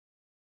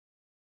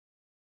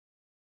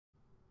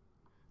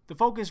The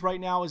focus right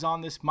now is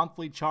on this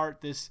monthly chart,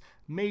 this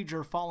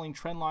major falling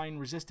trend line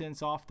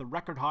resistance off the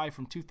record high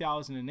from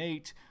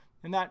 2008,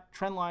 and that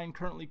trend line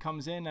currently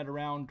comes in at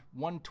around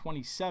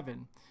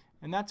 127.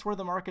 And that's where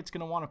the market's going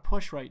to want to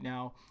push right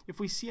now. If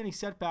we see any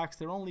setbacks,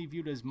 they're only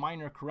viewed as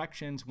minor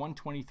corrections,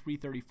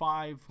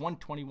 123.35,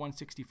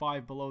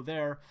 121.65 below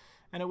there.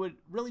 And it would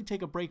really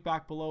take a break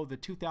back below the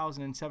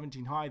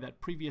 2017 high,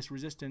 that previous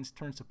resistance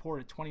turned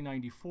support at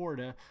 2094,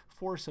 to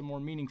force a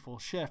more meaningful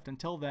shift.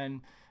 Until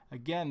then,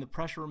 again, the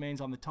pressure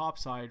remains on the top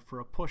side for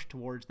a push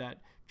towards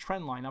that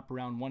trend line up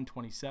around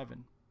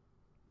 127.